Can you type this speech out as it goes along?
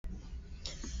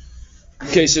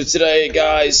Okay, so today,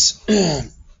 guys,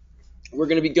 we're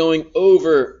going to be going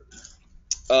over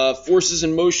forces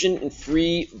in motion and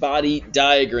free body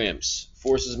diagrams.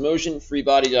 Forces in motion, free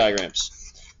body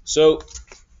diagrams. So,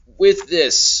 with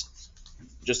this,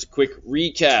 just a quick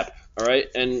recap, all right,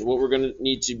 and what we're going to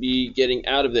need to be getting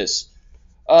out of this.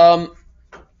 Understand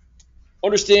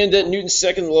that Newton's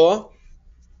second law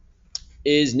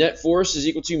is net force is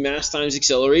equal to mass times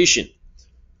acceleration.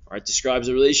 All right, describes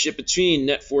the relationship between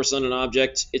net force on an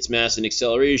object, its mass, and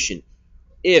acceleration.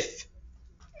 If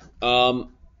you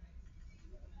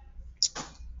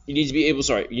need to be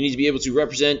able to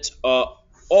represent all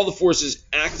the forces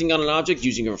acting on an object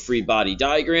using a free body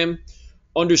diagram.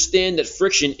 Understand that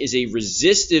friction is a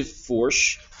resistive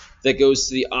force that goes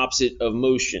to the opposite of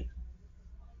motion.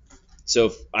 So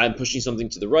if I'm pushing something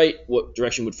to the right, what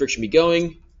direction would friction be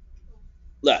going?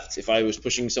 Left. If I was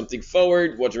pushing something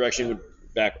forward, what direction would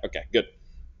back? Okay, good.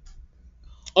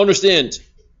 Understand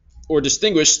or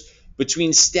distinguish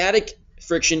between static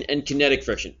friction and kinetic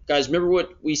friction. Guys, remember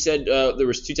what we said? There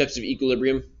was two types of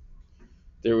equilibrium.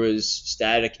 There was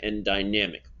static and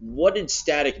dynamic. What did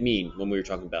static mean when we were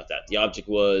talking about that? The object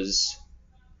was,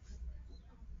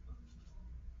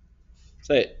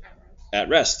 say it, at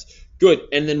rest. Good.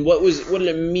 And then what did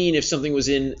it mean if something was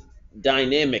in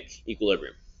dynamic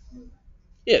equilibrium?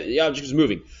 Yeah, the object was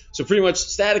moving. So pretty much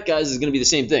static, guys, is going to be the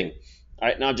same thing. All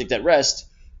right, an object at rest,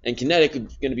 and kinetic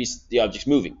is going to be the object's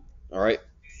moving. All right.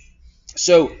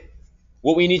 So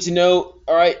what we need to know,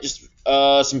 all right, just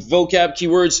some vocab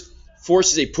keywords.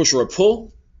 Force is a push or a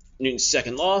pull, Newton's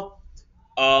second law.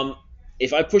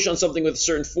 If I push on something with a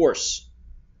certain force,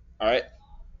 all right,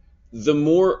 the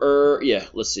more,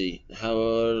 let's see, how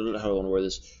do I want to word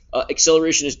this?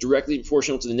 Acceleration is directly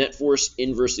proportional to the net force,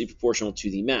 inversely proportional to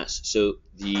the mass. So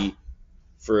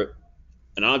for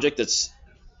an object that's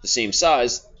the same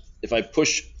size, if I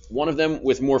push one of them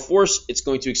with more force, it's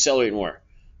going to accelerate more.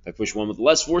 If I push one with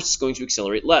less force, it's going to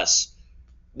accelerate less.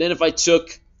 Then if I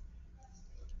took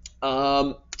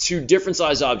two different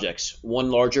size objects, one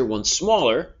larger, one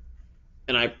smaller,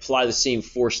 and I apply the same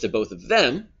force to both of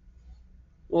them,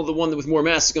 well, the one with more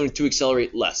mass is going to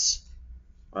accelerate less.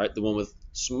 All right, the one with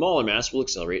smaller mass will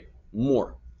accelerate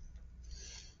more.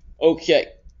 Okay.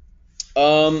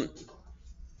 And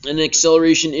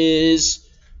acceleration is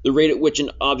the rate at which an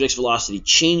object's velocity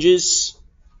changes.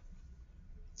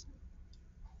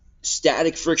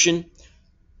 Static friction.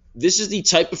 This is the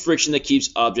type of friction that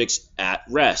keeps objects at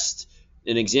rest.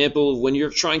 An example, when you're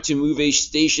trying to move a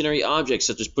stationary object,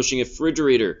 such as pushing a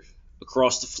refrigerator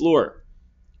across the floor.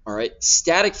 All right,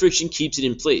 static friction keeps it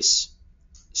in place.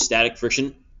 Static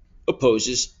friction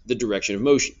opposes the direction of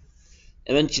motion.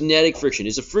 And then kinetic friction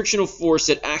is a frictional force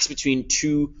that acts between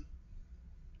two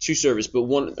surfaces, but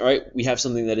one, all right, we have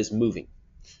something that is moving.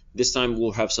 This time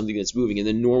we'll have something that's moving. And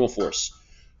then normal force.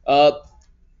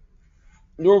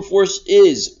 Normal force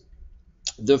is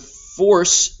the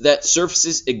force that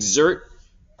surfaces exert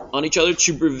on each other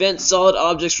to prevent solid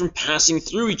objects from passing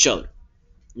through each other.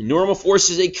 Normal force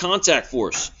is a contact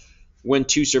force. When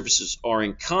two surfaces are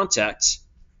in contact,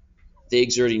 they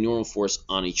exert a normal force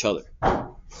on each other,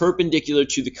 perpendicular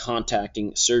to the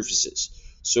contacting surfaces.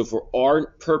 So for our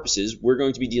purposes, we're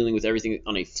going to be dealing with everything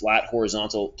on a flat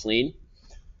horizontal plane.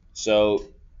 So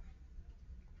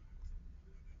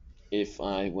if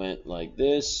I went like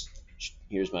this,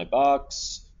 here's my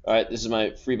box. All right, this is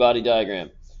my free body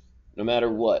diagram. No matter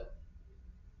what.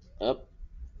 Oh,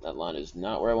 that line is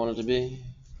not where I want it to be.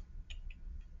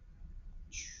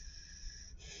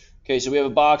 Okay, so we have a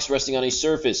box resting on a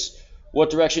surface. What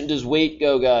direction does weight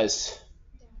go, guys?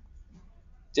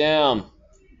 Down.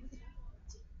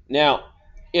 Now,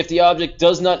 if the object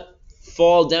does not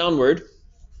fall downward,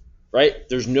 right,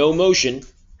 there's no motion,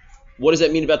 what does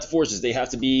that mean about the forces? They have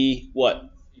to be what?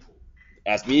 It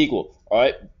has to be equal, all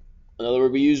right? Another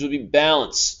word we use would be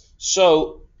balance.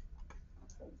 So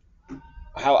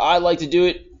how I like to do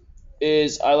it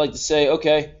is I like to say,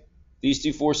 okay, these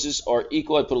two forces are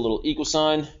equal. I put a little equal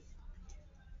sign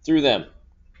through them.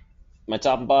 My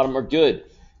top and bottom are good.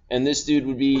 And this dude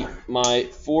would be my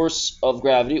force of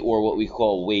gravity, or what we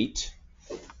call weight.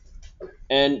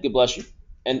 And, God bless you,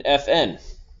 and Fn,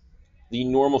 the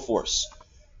normal force.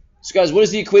 So, guys, what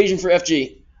is the equation for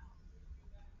Fg?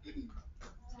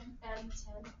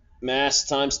 Mass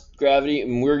times gravity.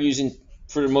 And we're using,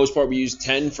 for the most part, we use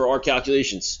 10 for our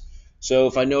calculations. So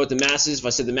if I know what the mass is, if I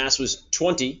said the mass was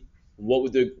 20, what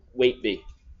would the weight be?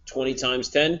 20 times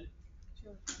 10?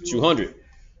 200.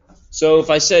 So if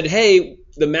I said, hey,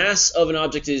 the mass of an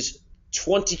object is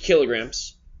 20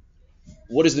 kilograms,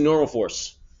 what is the normal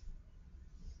force?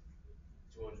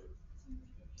 200.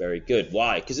 Very good.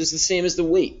 Why? Because it's the same as the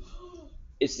weight.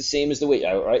 it's the same as the weight,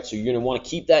 all right? So you're going to want to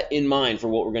keep that in mind for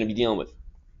what we're going to be dealing with.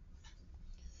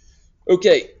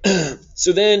 Okay,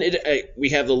 so then we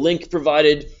have the link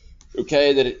provided,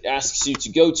 okay, that it asks you to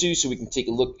go to so we can take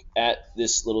a look at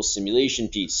this little simulation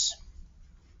piece.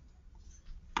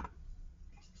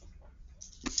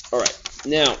 All right,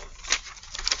 now,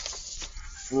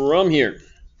 from here,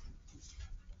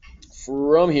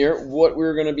 what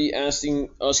we're going to be asking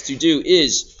us to do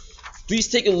is, please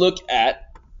take a look at,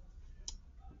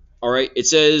 all right, it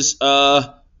says,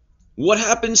 what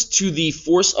happens to the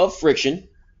force of friction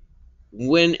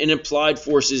when an applied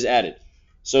force is added?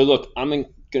 So look, I'm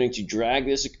going to drag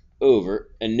this over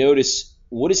and notice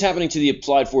what is happening to the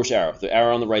applied force arrow, the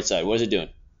arrow on the right side. What is it doing?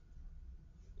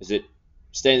 Is it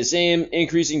staying the same,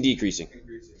 increasing, decreasing?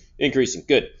 Increasing.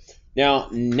 Good.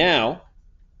 Now,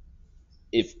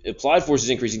 if applied force is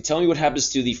increasing, tell me what happens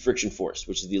to the friction force,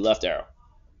 which is the left arrow.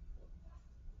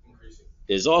 Increasing.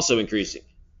 It is also increasing.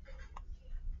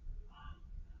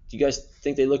 Do you guys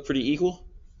think they look pretty equal?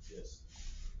 Yes.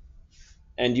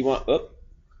 And do you want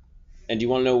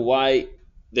to know why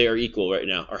they are equal right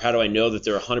now? Or how do I know that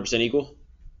they're 100% equal?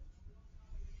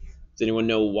 Does anyone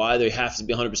know why they have to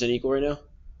be 100% equal right now?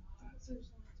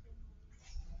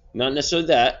 Not necessarily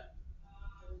that.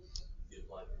 The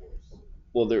applied force.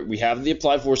 Well, we have the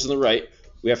applied force on the right.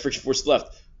 We have friction force on the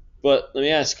left. But let me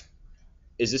ask,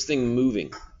 is this thing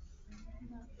moving?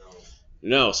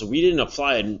 No. So we didn't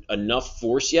apply enough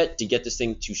force yet to get this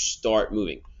thing to start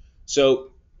moving.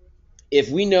 So if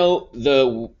we know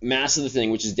the mass of the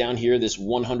thing, which is down here, this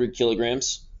 100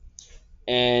 kilograms,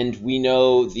 and we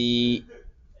know the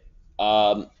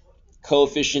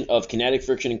coefficient of kinetic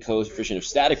friction and coefficient of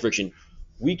static friction,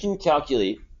 we can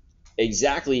calculate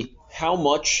exactly how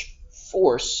much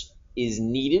force is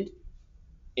needed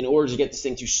in order to get this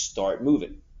thing to start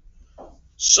moving.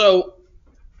 So,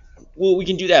 well, we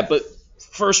can do that, but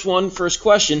first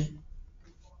question.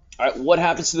 All right, what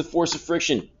happens to the force of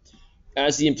friction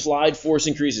as the implied force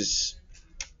increases?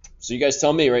 So you guys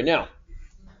tell me right now.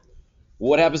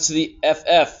 What happens to the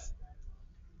FF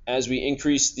as we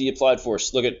increase the applied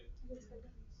force? Look at.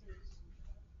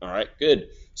 All right, good.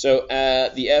 So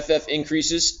the FF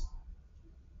increases.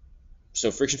 So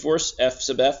friction force, F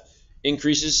sub F,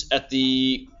 increases at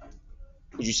the,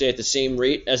 would you say at the same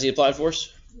rate as the applied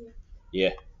force? Yeah.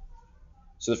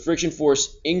 So the friction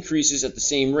force increases at the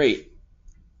same rate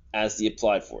as the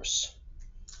applied force.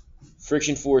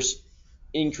 Friction force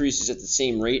increases at the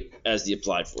same rate as the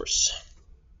applied force.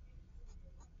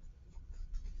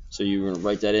 So you're going to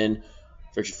write that in.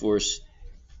 Friction force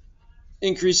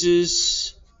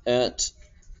increases at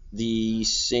the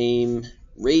same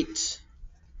rate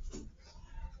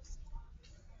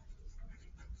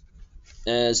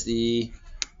as the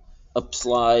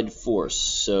applied force.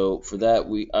 So for that,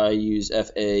 I use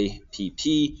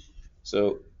FAPP.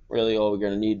 So really all we're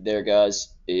going to need there, guys,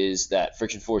 is that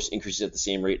friction force increases at the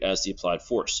same rate as the applied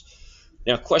force.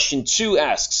 Now, question 2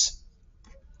 asks,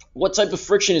 what type of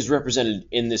friction is represented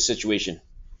in this situation?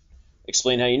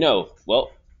 Explain how you know.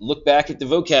 Well, look back at the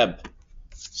vocab.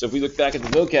 So if we look back at the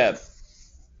vocab,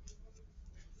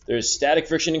 there's static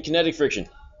friction and kinetic friction.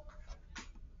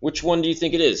 Which one do you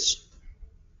think it is?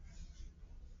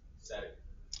 Static.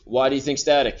 Why do you think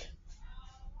static?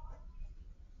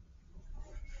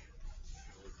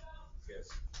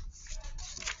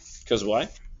 Because why?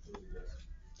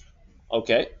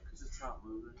 Okay. It's not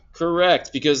moving.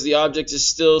 Correct, because the object is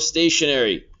still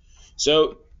stationary.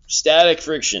 So, static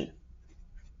friction.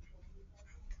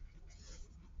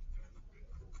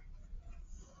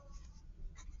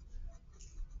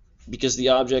 Because the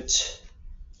object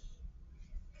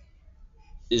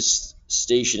is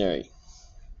stationary.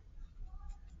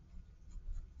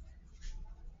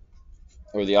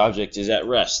 Or the object is at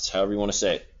rest, however you want to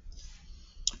say it.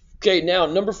 Okay, now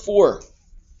number 4.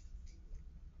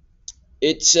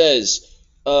 It says,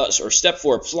 or step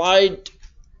 4, slide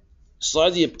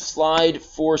the applied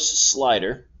force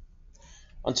slider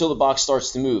until the box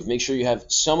starts to move. Make sure you have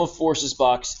sum of forces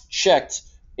box checked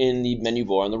in the menu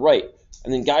bar on the right.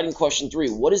 And then guiding question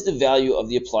 3, what is the value of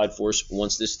the applied force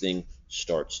once this thing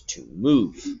starts to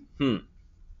move?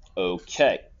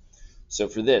 Okay, so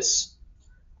for this,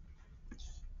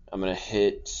 I'm going to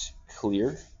hit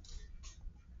clear,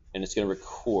 and it's going to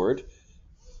record.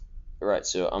 All right,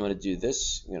 so I'm going to do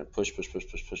this. I'm going to push.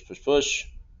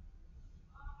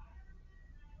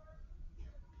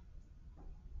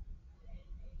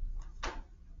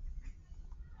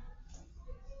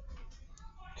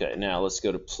 Okay, now let's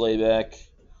go to playback.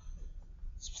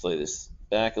 Let's play this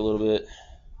back a little bit.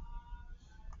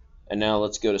 And now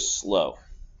let's go to slow.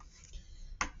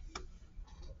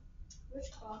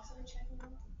 Which box are we checking out?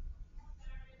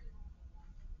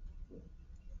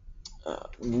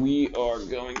 We are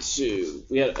going to,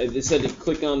 it said to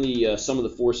click on the sum of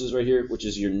the forces right here, which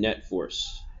is your net force.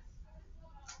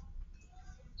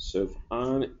 So if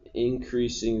I'm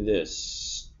increasing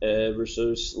this ever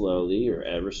so slowly or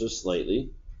ever so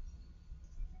slightly,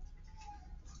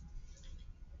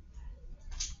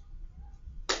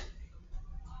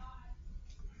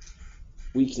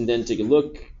 we can then take a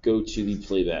look, go to the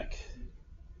playback.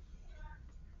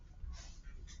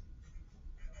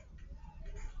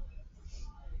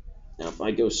 Now if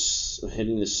I go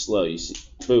hitting this slow, you see,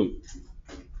 boom.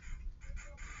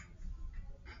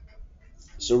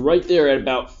 So right there at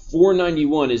about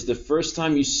 491 is the first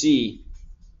time you see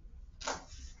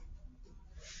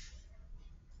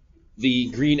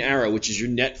the green arrow, which is your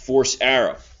net force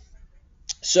arrow.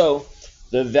 So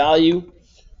the value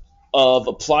of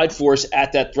applied force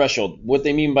at that threshold. What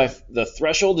they mean by the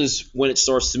threshold is when it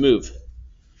starts to move.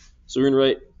 So we're going to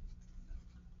write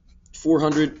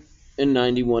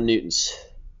 491 newtons.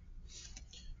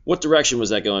 What direction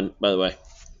was that going, by the way?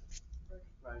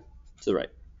 Right. To the right.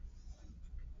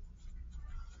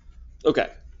 Okay.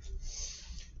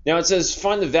 Now it says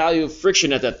find the value of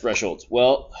friction at that threshold.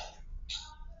 Well,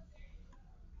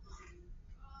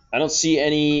 I don't see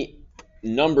any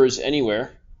numbers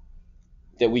anywhere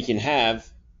that we can have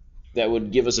that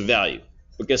would give us a value.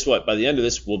 But guess what? By the end of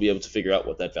this, we'll be able to figure out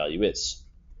what that value is.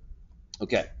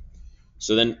 Okay.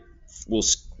 So then we're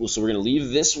going to leave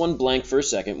this one blank for a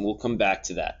second. We'll come back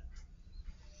to that.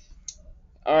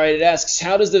 All right. It asks,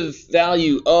 how does the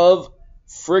value of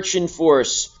friction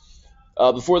force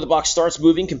before the box starts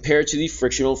moving compare to the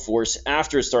frictional force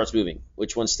after it starts moving?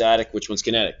 Which one's static? Which one's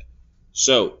kinetic?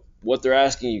 So what they're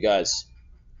asking you guys,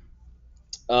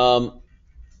 what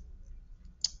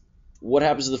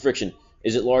happens to the friction?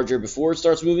 Is it larger before it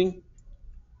starts moving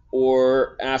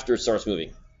or after it starts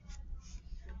moving?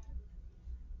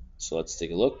 So let's take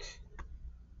a look.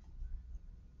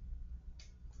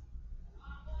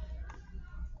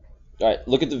 All right,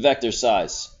 look at the vector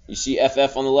size. You see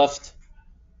FF on the left?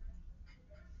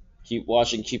 Keep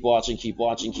watching, keep watching, keep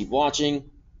watching, keep watching.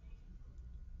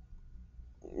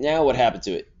 Now what happened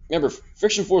to it? Remember,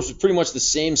 friction force was pretty much the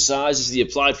same size as the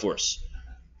applied force.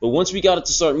 But once we got it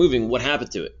to start moving, what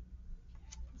happened to it?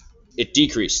 It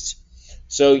decreased.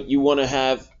 So you want to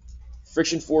have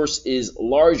friction force is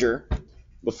larger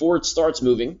before it starts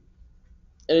moving,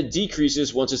 and it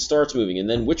decreases once it starts moving. And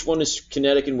then which one is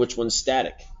kinetic and which one's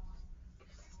static?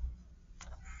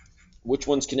 Which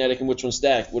one's kinetic and which one's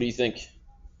static? What do you think?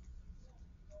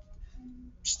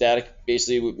 Static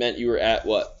basically meant you were at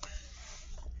what?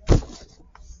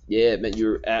 Yeah, it meant you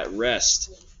were at rest.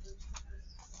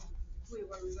 Wait,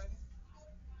 what are we going?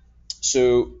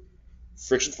 So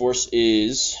friction force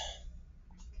is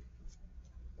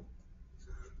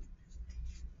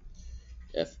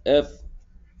FF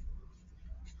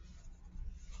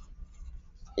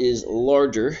is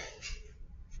larger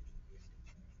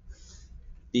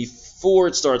before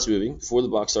it starts moving, before the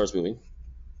box starts moving.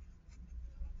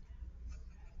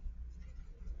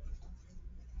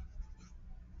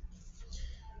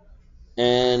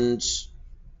 And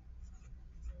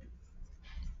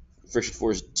friction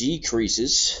force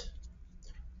decreases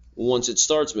once it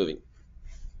starts moving.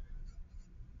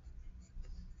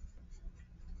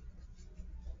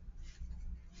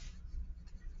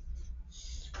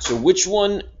 So which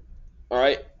one, all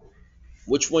right,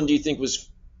 which one do you think was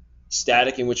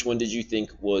static and which one did you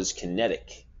think was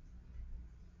kinetic?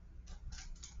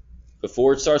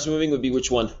 Before it starts moving would be which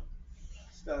one?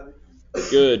 Static.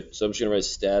 Good. So I'm just going to write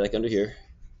static under here.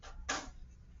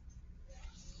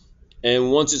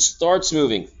 And once it starts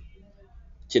moving,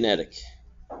 kinetic.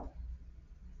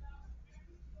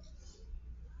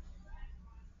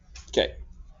 Okay.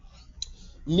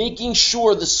 Making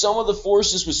sure the sum of the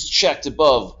forces was checked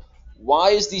above.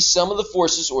 Why is the sum of the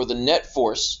forces, or the net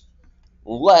force,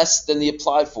 less than the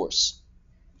applied force?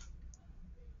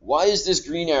 Why is this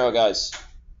green arrow, guys,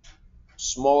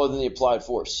 smaller than the applied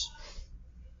force?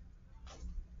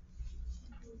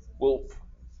 Well,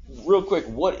 real quick,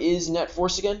 what is net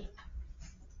force again?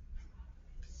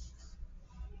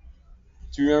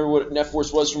 Do you remember what net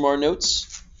force was from our notes?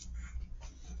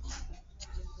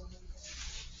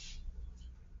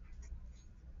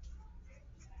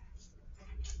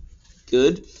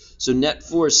 Good. So net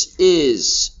force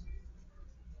is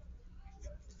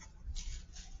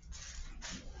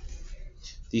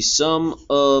the sum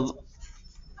of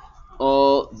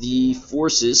all the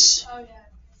forces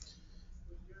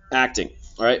acting.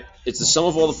 All right? It's the sum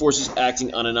of all the forces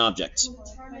acting on an object.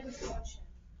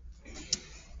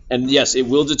 And yes, it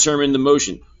will determine the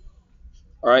motion.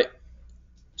 All right?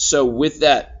 So with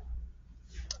that,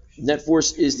 Net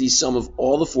force is the sum of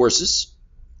all the forces.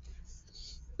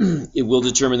 It will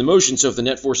determine the motion. So if the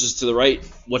net force is to the right,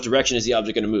 what direction is the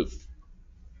object going to move?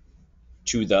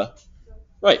 To the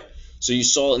right. So you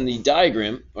saw in the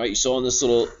diagram, right? You saw in this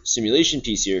little simulation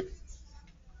piece here,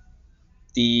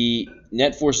 the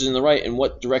net force is in the right, and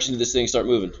what direction did this thing start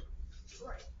moving?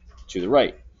 To the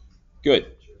right. Good.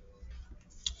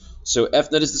 So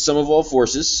F net is the sum of all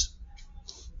forces.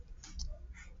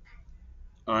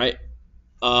 All right.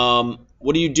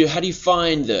 What do you do? How do you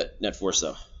find the net force,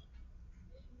 though?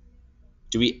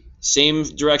 Do we same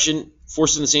direction,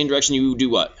 force in the same direction? You do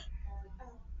what?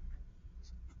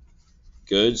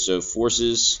 Good. So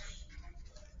forces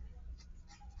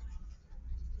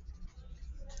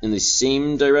in the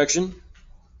same direction.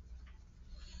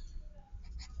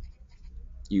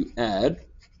 You add.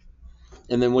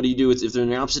 And then what do you do if they're in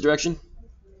the opposite direction?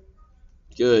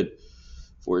 Good.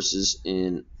 Forces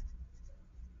in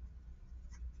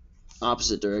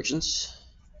opposite directions.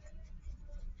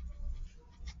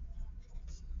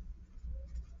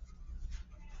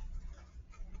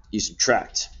 You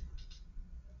subtract.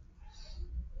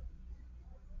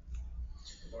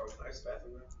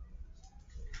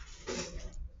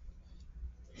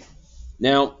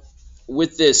 Now,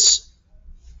 with this,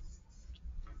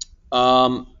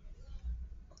 all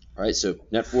right, so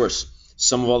net force,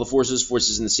 sum of all the forces,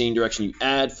 forces in the same direction you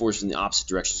add, forces in the opposite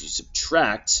directions you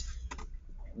subtract.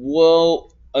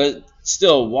 Well,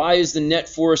 still, why is the net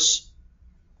force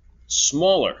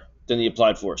smaller than the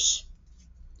applied force?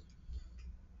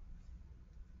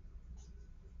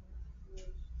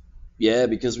 Yeah,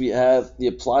 because we have the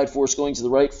applied force going to the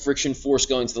right, friction force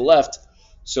going to the left.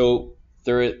 So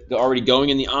they're already going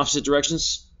in the opposite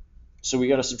directions. So we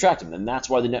got to subtract them. And that's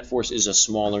why the net force is a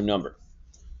smaller number.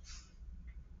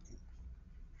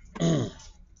 All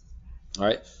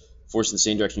right. Force in the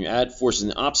same direction you add. Force in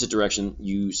the opposite direction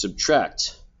you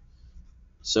subtract.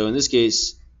 So in this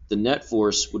case, the net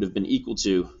force would have been equal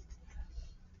to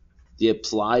the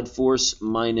applied force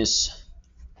minus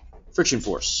friction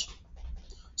force.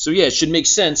 So yeah, it should make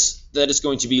sense that it's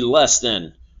going to be less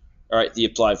than, all right, the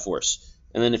applied force.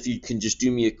 And then if you can just do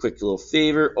me a quick little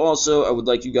favor. Also, I would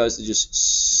like you guys to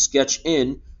just sketch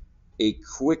in a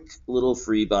quick little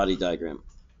free body diagram.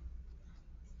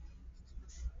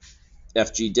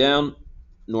 FG down,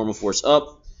 normal force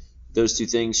up. Those two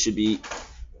things should be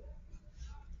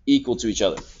equal to each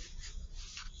other.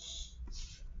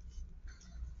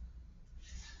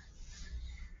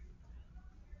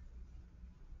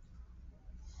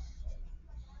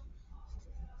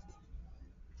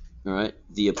 All right,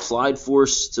 the applied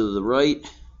force to the right,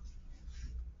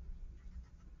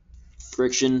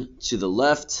 friction to the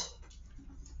left,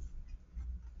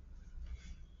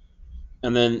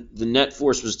 and then the net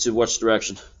force was to which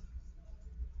direction?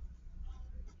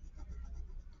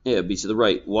 Yeah, it'd be to the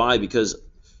right. Why? Because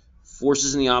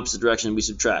forces in the opposite direction we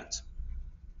subtract.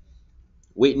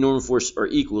 Weight and normal force are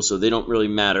equal, so they don't really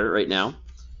matter right now.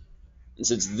 And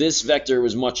since this vector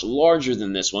was much larger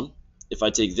than this one, if I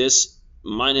take this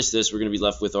minus this, we're going to be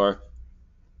left with our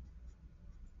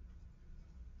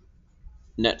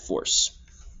net force.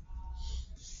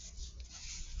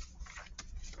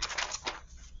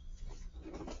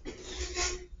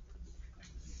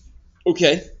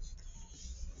 Okay,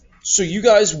 so you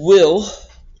guys will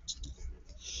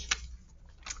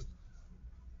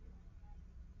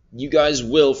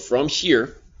from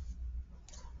here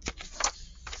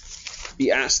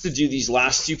be asked to do these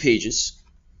last two pages.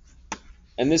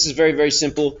 And this is very, very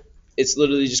simple. It's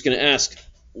literally just going to ask,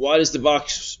 why does the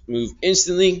box move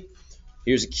instantly?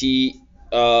 Here's a key.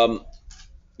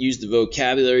 Use the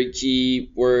vocabulary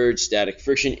key word static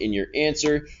friction in your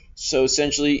answer. So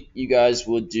essentially, you guys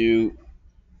would do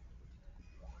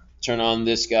turn on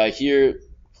this guy here,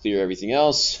 clear everything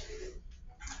else.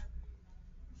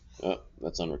 Oh,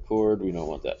 that's on record. We don't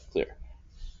want that. Clear.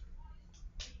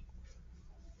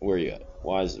 Where are you at?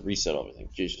 Why does it reset everything?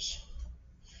 Jesus.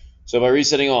 So by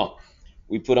resetting all,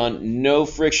 we put on no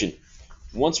friction.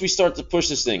 Once we start to push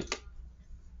this thing,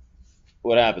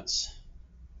 what happens?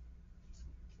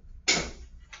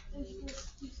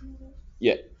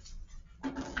 Yeah.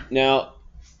 Now,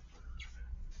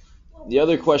 the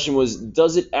other question was,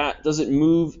 does it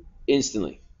move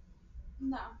instantly?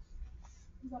 No.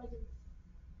 You gotta give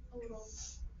a little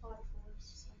applied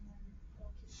force and then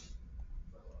it'll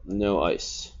keep it. No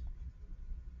ice.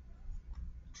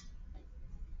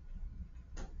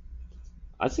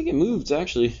 I think it moved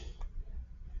actually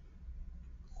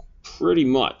pretty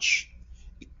much.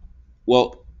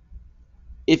 Well,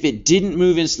 if it didn't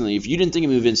move instantly, if you didn't think it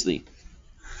moved instantly,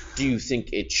 do you think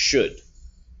it should?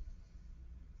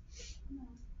 No.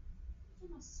 Not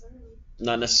necessarily.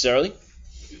 Not necessarily.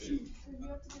 Because you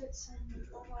have to get some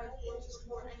applied forces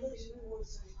before anything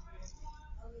moves.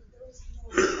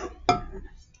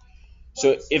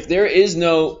 So if there is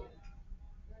no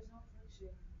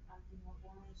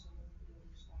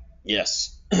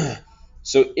yes.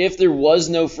 So if there was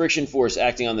no friction force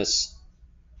acting on this,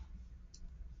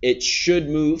 it should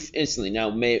move instantly. Now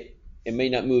it may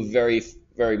not move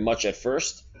very much at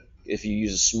first if you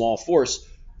use a small force.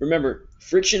 Remember,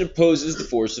 friction opposes the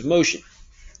force of motion.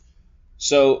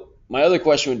 So my other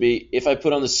question would be, if I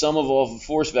put on the sum of all the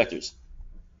force vectors,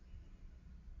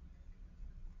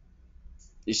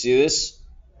 you see this?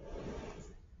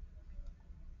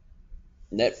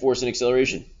 Net force and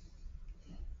acceleration.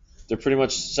 They're pretty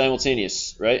much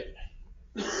simultaneous, right?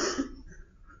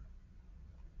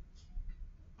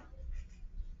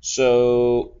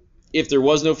 So if there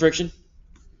was no friction,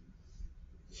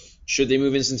 should they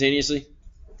move instantaneously?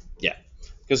 Yeah,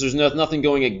 because there's nothing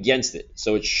going against it,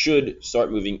 so it should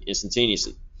start moving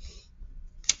instantaneously.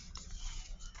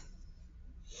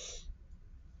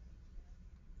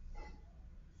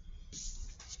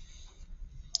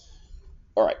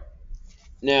 All right.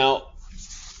 Now,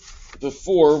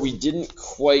 before we didn't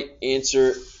quite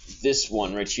answer this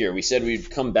one right here. We said we'd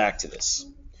come back to this.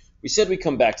 We said we'd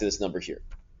come back to this number here.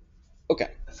 Okay.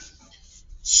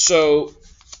 So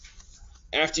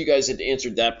after you guys had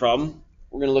answered that problem,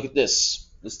 we're going to look at this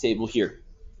table here.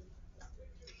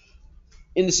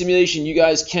 In the simulation, you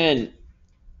guys can,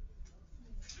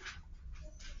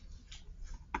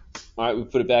 all right, we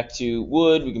put it back to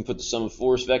wood. We can put the sum of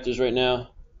force vectors right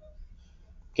now.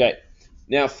 Okay.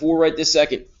 Now, for right this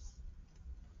second,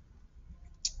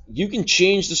 you can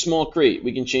change the small crate.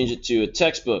 We can change it to a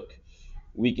textbook.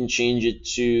 We can change it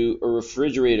to a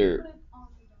refrigerator.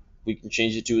 We can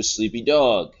change it to a sleepy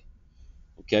dog.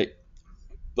 Okay.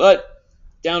 But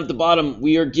down at the bottom,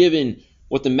 we are given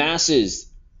what the mass is.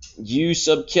 U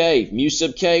sub k. Mu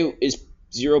sub k is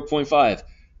 0.5.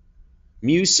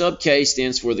 Mu sub k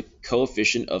stands for the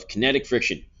coefficient of kinetic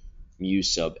friction. Mu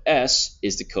sub s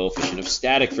is the coefficient of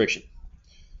static friction.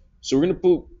 So we're going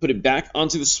to put it back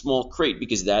onto the small crate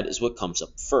because that is what comes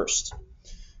up first.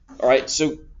 All right,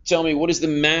 so tell me, what is the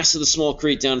mass of the small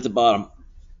crate down at the bottom?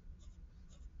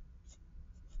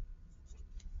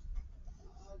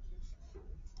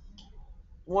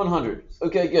 $100.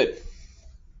 Okay, good.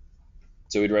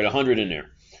 So we'd write 100 in there.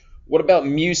 What about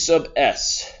mu sub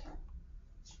s?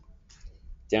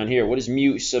 Down here, what is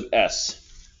mu sub s?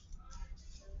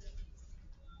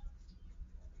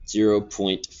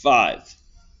 0.5.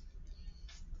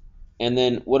 And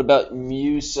then what about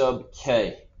mu sub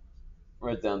k?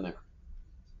 Right down there.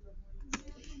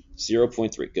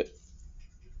 0.3. Good.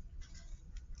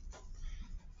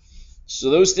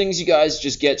 So those things you guys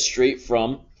just get straight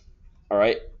from, all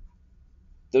right?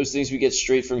 Those things we get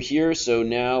straight from here. So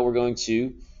now we're going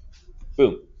to,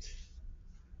 boom. It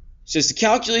says to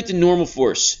calculate the normal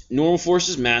force. Normal force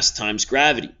is mass times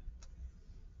gravity.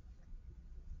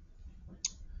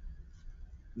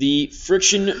 The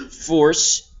friction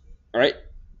force, all right,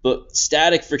 but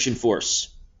static friction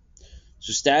force.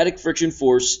 So static friction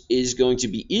force is going to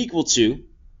be equal to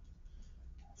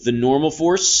the normal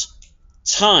force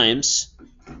times,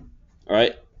 all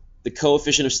right, the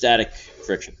coefficient of static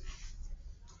friction.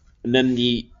 And then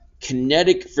the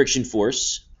kinetic friction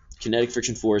force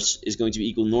is going to be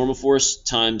equal to normal force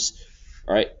times,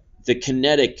 all right, the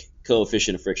kinetic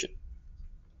coefficient of friction.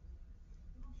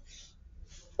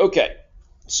 Okay,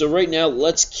 so right now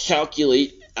let's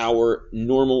calculate our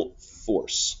normal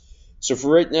force. So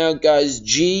for right now, guys,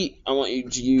 G, I want you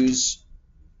to use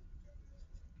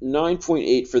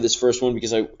 9.8 for this first one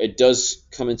because it does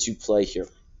come into play here.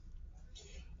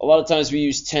 A lot of times we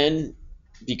use 10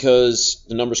 because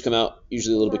the numbers come out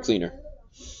usually a little bit cleaner.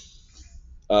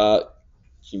 Can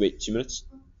you wait 2 minutes?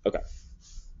 Okay.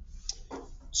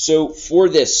 So for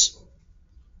this,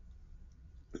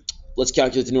 let's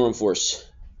calculate the normal force.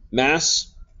 Mass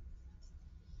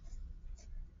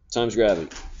times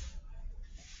gravity.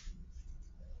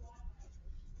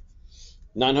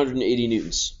 980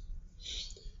 newtons.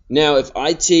 Now, if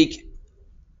I take,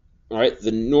 all right,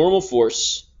 the normal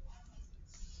force,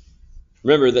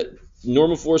 remember that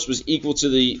normal force was equal to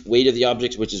the weight of the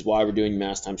object, which is why we're doing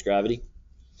mass times gravity.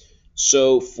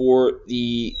 So for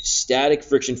the static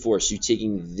friction force, you're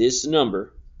taking this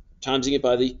number, timesing it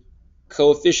by the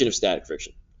coefficient of static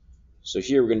friction. So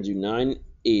here we're going to do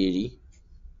 980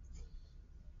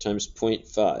 times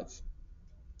 0.5.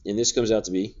 And this comes out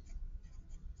to be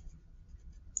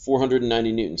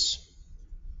 490 newtons.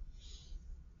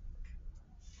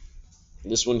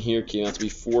 This one here came out to be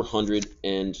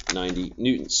 490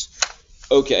 newtons.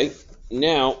 Okay,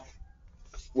 now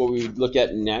what we would look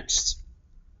at next,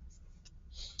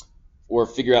 or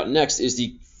figure out next, is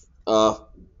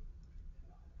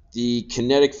the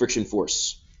kinetic friction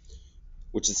force,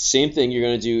 which is the same thing. You're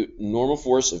going to do normal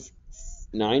force of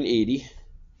 980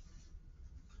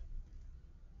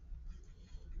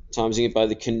 timesing it by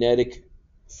the kinetic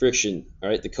friction, all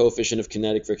right, the coefficient of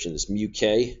kinetic friction, this mu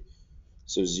k,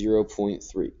 so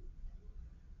 0.3.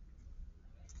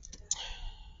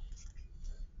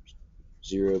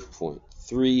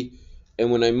 0.3,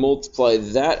 and when I multiply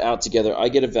that out together, I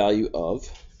get a value of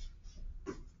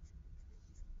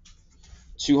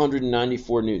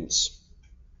 294 newtons.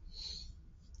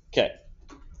 Okay,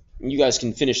 you guys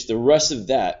can finish the rest of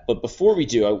that, but before we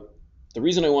do, the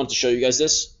reason I wanted to show you guys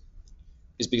this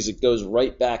is because it goes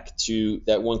right back to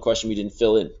that one question we didn't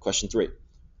fill in, question 3.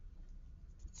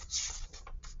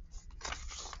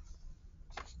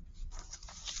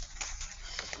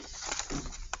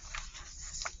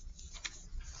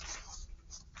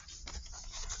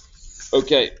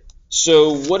 Okay,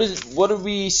 so what did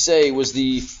we say was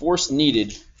the force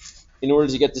needed in order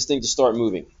to get this thing to start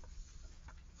moving?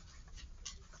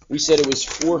 We said it was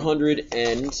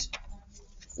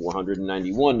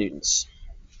 491 newtons.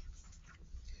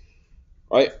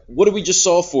 All right, what did we just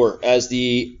solve for as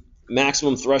the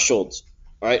maximum threshold?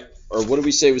 All right, or what did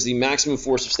we say was the maximum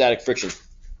force of static friction?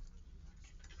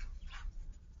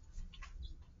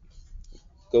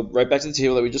 Go right back to the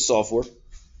table that we just solved for.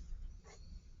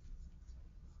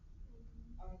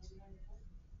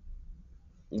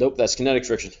 Nope, that's kinetic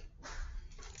friction.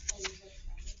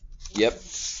 Yep.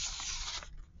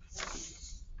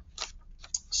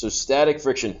 So static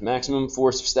friction, maximum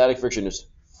force of static friction is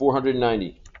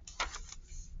 490.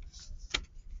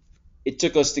 It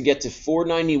took us to get to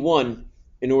 491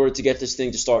 in order to get this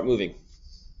thing to start moving.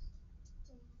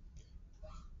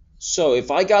 So if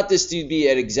I got this to be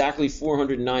at exactly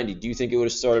 490, do you think it would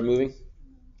have started moving?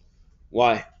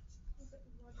 Why?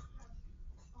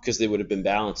 Because they would have been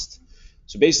balanced.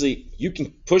 So basically, you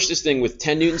can push this thing with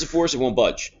 10 newtons of force, it won't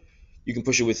budge. You can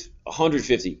push it with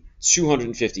 150,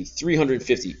 250,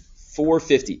 350,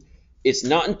 450. It's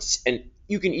not, and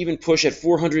you can even push at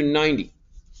 490.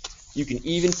 You can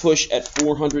even push at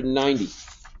 490.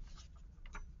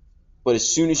 But as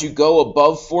soon as you go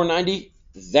above 490,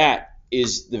 that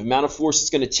is the amount of force it's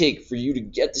going to take for you to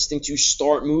get this thing to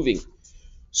start moving.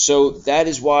 So that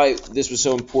is why this was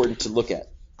so important to look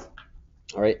at.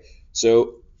 All right,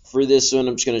 so for this one,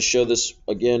 I'm just going to show this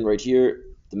again right here.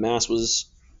 The mass was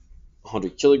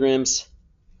 100 kilograms.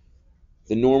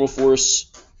 The normal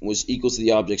force was equal to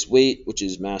the object's weight, which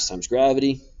is mass times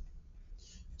gravity.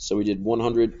 So we did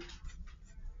 100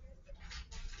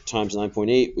 times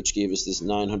 9.8, which gave us this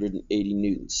 980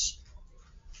 newtons.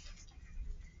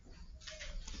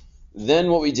 Then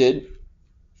what we did,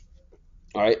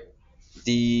 all right,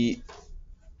 the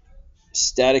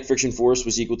static friction force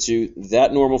was equal to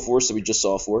that normal force that we just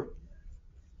saw for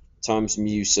times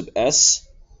mu sub s,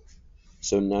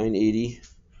 so 980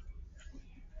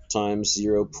 times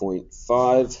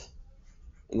 0.5,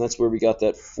 and that's where we got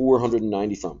that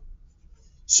 490 from.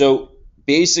 So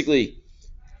basically,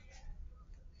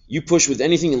 you push with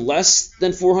anything less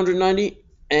than 490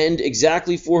 and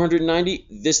exactly 490,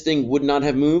 this thing would not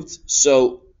have moved.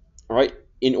 So, all right,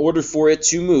 in order for it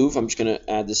to move, I'm just going to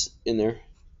add this in there.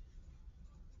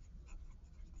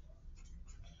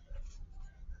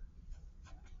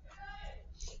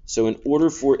 So in order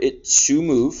for it to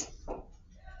move,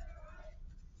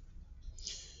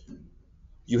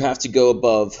 you have to go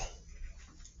above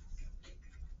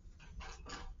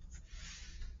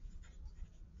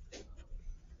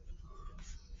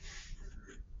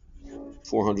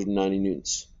 490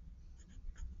 newtons.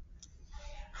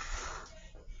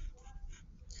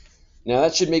 Now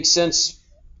that should make sense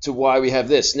to why we have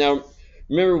this. Now,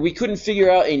 remember, we couldn't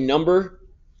figure out a number.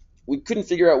 We couldn't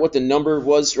figure out what the number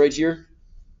was right here.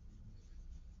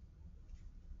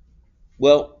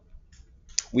 Well,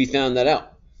 we found that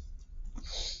out.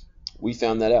 We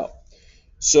found that out.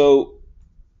 So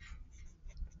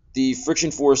the friction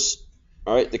force,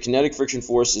 all right, the kinetic friction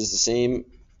force is the same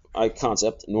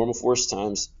concept, normal force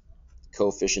times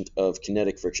coefficient of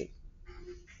kinetic friction.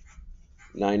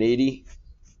 980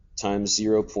 times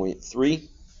 0.3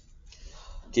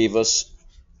 gave us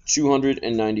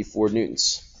 294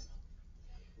 newtons.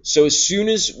 So as soon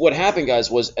as, what happened,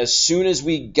 guys, was as soon as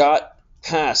we got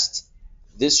past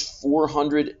this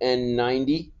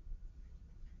 490,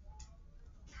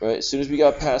 right, as soon as we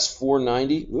got past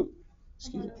 490,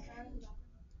 excuse me.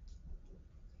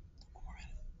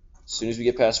 As soon as we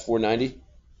get past 490,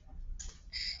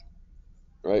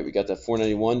 right, we got that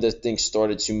 491, that thing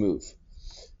started to move.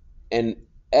 And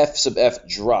F sub F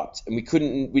dropped, and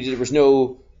there was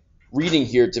no reading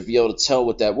here to be able to tell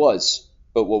what that was.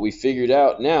 But what we figured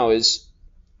out now is,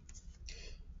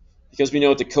 because we know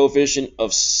what the coefficient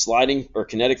of sliding or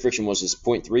kinetic friction was is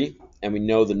 0.3, and we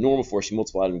know the normal force, you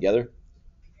multiply them together,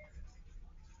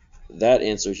 that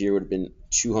answer here would have been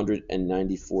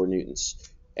 294 newtons.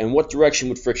 And what direction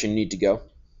would friction need to go?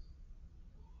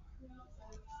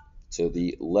 To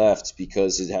the left,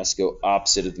 because it has to go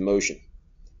opposite of the motion.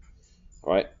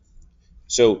 All right.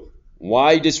 So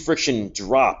why does friction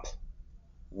drop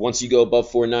once you go above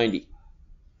 490?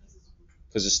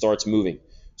 Because it starts moving.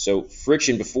 So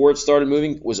friction before it started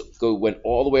moving went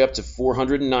all the way up to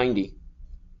 490.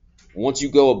 Once you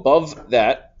go above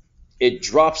that, it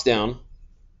drops down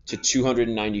to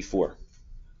 294.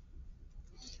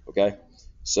 Okay?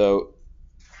 So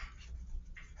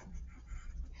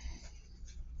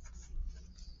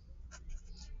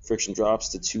friction drops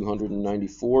to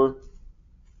 294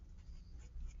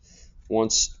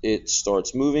 once it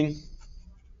starts moving.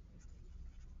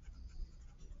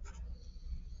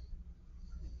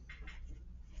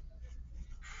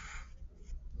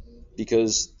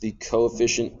 Because the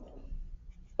coefficient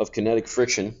of kinetic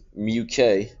friction, mu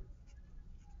k,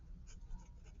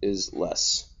 is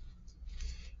less.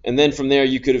 And then from there,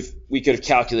 we could have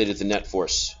calculated the net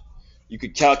force. You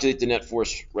could calculate the net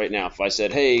force right now. If I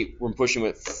said, hey, we're pushing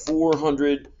with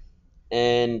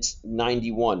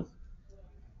 491,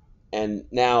 and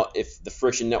now if the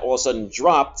friction all of a sudden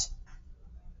dropped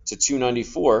to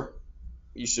 294,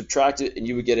 you subtract it and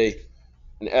you would get an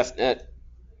F net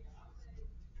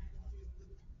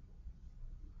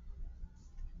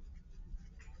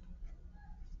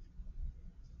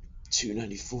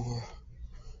 (294),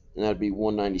 and that would be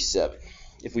 197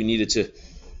 if we needed to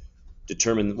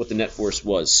determine what the net force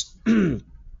was.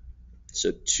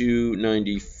 So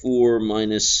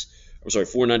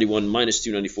 491 minus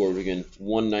 294 would again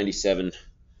 197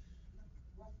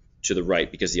 to the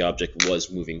right, because the object was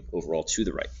moving overall to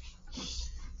the right.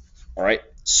 All right,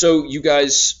 so you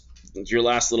guys, your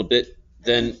last little bit,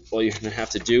 then all you're going to have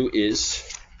to do is,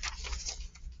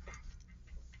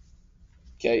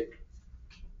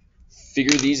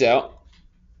 figure these out,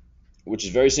 which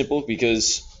is very simple,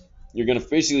 because you're going to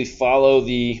basically follow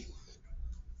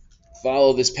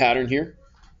this pattern here,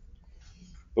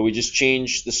 but we just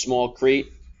changed the small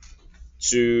crate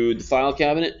to the file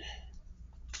cabinet.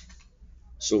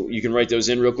 So you can write those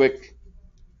in real quick.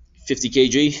 50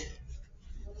 kg.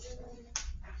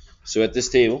 So at this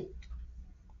table,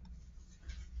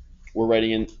 we're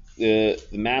writing in the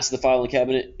mass of the filing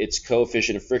cabinet, its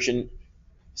coefficient of friction,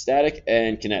 static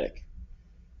and kinetic.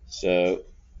 So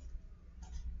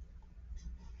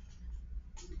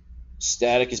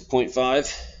static is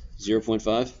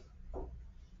 0.5,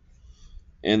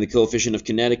 and the coefficient of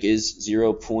kinetic is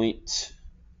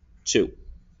 0.2.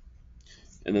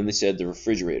 And then they said the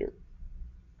refrigerator,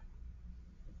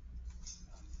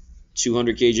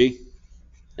 200 kg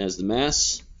as the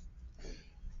mass.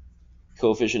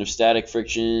 Coefficient of static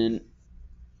friction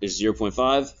is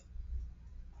 0.5,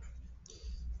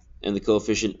 and the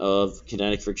coefficient of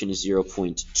kinetic friction is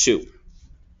 0.2.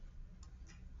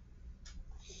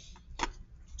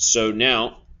 So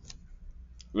now,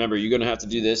 remember, you're going to have to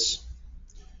do this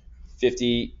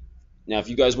 50. Now, if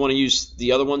you guys want to use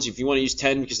the other ones, if you want to use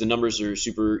 10 because the numbers are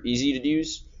super easy to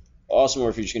use, awesome. Or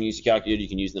if you're just going to use the calculator, you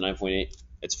can use the 9.8.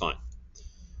 It's fine.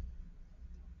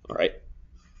 All right,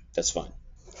 that's fine.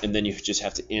 And then you just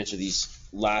have to answer these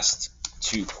last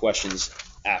two questions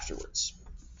afterwards.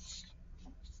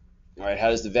 All right, how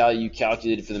does the value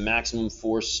calculated for the maximum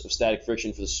force of static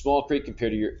friction for the small crate compare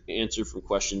to your answer from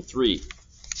question 3,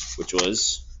 which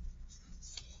was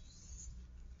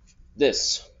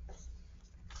this?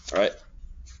 All right,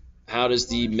 how does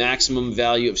the maximum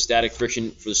value of static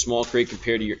friction for the small crate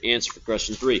compare to your answer for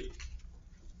question 3?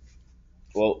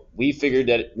 Well, we figured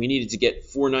that we needed to get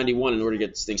 491 in order to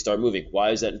get this thing start moving. Why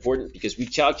is that important? Because we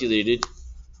calculated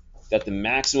that the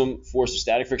maximum force of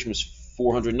static friction was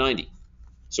 490.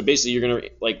 So basically, you're going to,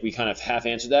 we kind of half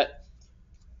answered that.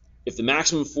 If the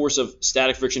maximum force of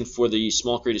static friction for the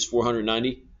small crate is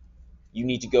 490, you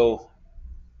need to go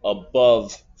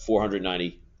above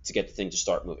 490 to get the thing to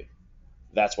start moving.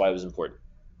 That's why it was important.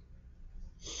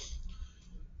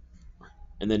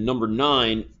 And then number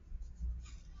 9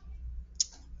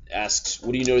 asks,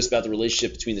 what do you notice about the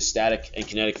relationship between the static and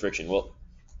kinetic friction? Well,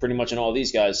 pretty much in all of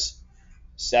these guys,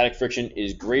 static friction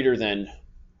is greater than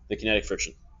the kinetic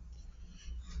friction.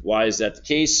 Why is that the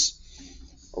case?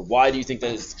 Or why do you think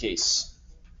that is the case?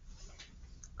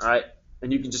 All right,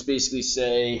 and you can just basically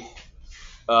say,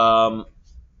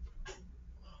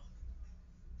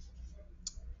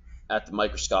 at the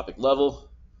microscopic level,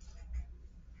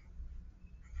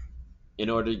 in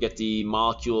order to get the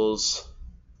molecules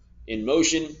in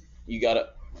motion, you got to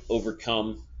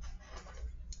overcome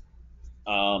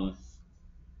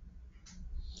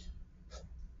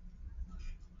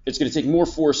it's going to take more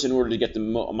force in order to get the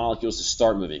molecules to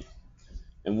start moving.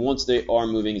 And once they are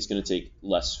moving, it's going to take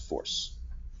less force.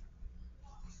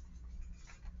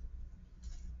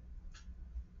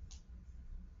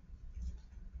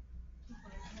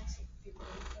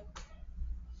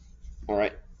 All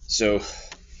right, so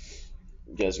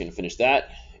you guys are going to finish that.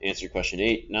 Answer question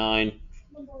 8, 9.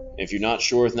 If you're not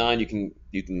sure with 9, you can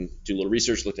do a little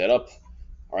research, look that up.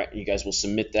 All right, you guys will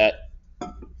submit that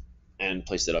and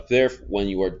place that up there. When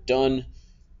you are done,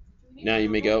 now you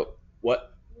may go.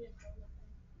 What?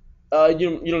 You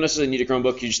don't necessarily need a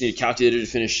Chromebook. You just need a calculator to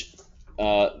finish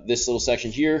this little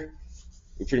section here.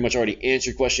 We pretty much already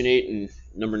answered question 8 and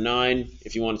number 9.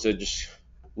 If you wanted to just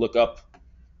look up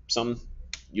some,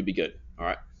 you'll be good. All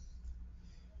right.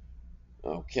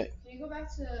 Okay. Can you go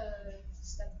back to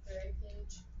step 3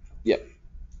 page? Yep.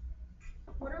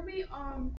 What are we